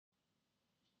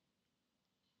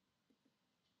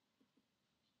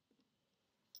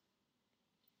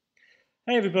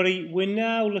Hey everybody, we're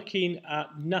now looking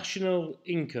at national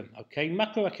income, okay,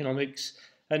 macroeconomics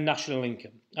and national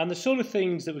income. And the sort of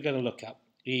things that we're going to look at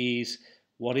is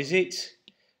what is it,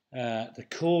 the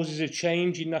causes of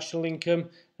change in national income,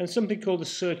 and something called the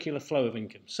circular flow of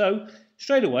income. So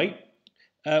straight away,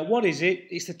 what is it?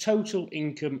 It's the total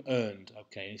income earned,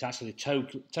 okay. It's actually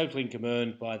the total income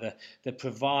earned by the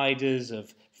providers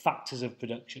of factors of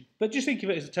production. But just think of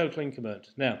it as the total income earned.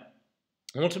 Now,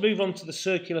 I want to move on to the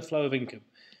circular flow of income,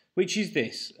 which is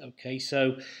this. Okay,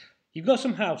 so you've got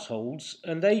some households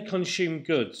and they consume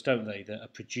goods, don't they, that are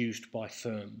produced by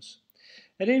firms.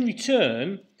 And in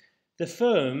return, the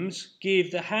firms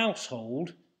give the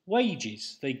household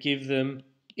wages. They give them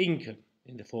income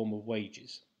in the form of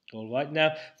wages. All right,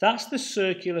 now that's the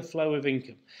circular flow of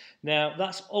income. Now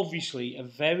that's obviously a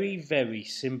very, very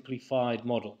simplified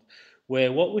model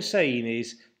where what we're saying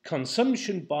is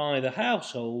consumption by the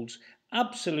households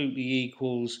absolutely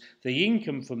equals the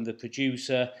income from the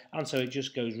producer, and so it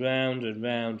just goes round and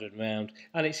round and round,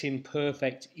 and it's in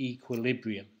perfect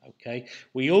equilibrium. Okay,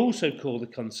 we also call the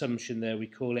consumption there, we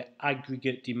call it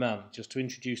aggregate demand, just to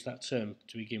introduce that term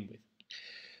to begin with.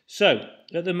 So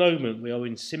at the moment we are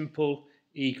in simple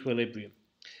equilibrium.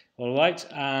 All right,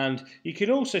 and you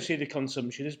can also see the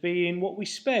consumption as being what we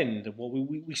spend, and what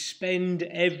we spend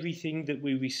everything that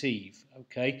we receive.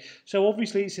 Okay, so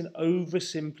obviously it's an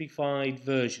oversimplified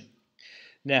version.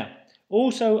 Now,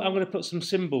 also I'm going to put some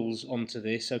symbols onto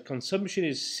this. So consumption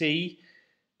is C,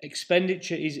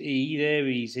 expenditure is E, they're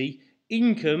easy.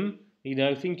 Income, you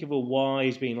know, think of a Y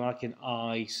as being like an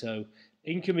I, so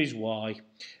income is Y.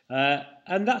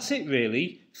 And that's it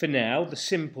really for now, the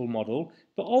simple model.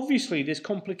 But obviously there's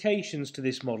complications to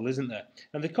this model, isn't there?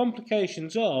 And the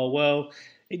complications are, well,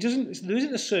 there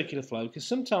isn't a circular flow because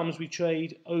sometimes we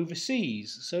trade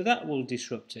overseas, so that will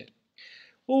disrupt it.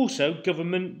 Also,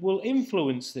 government will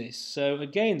influence this. So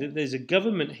again, there's a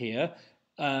government here.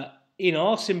 In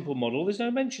our simple model, there's no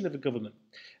mention of a government.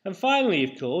 And finally,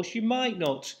 of course, you might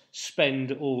not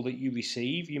spend all that you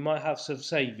receive. You might have some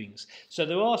savings. So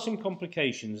there are some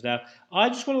complications. Now, I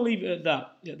just want to leave it at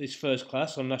that at this first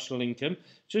class on national income,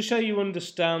 just so you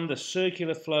understand the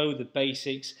circular flow, the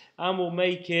basics, and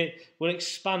we'll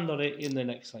expand on it in the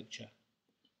next lecture.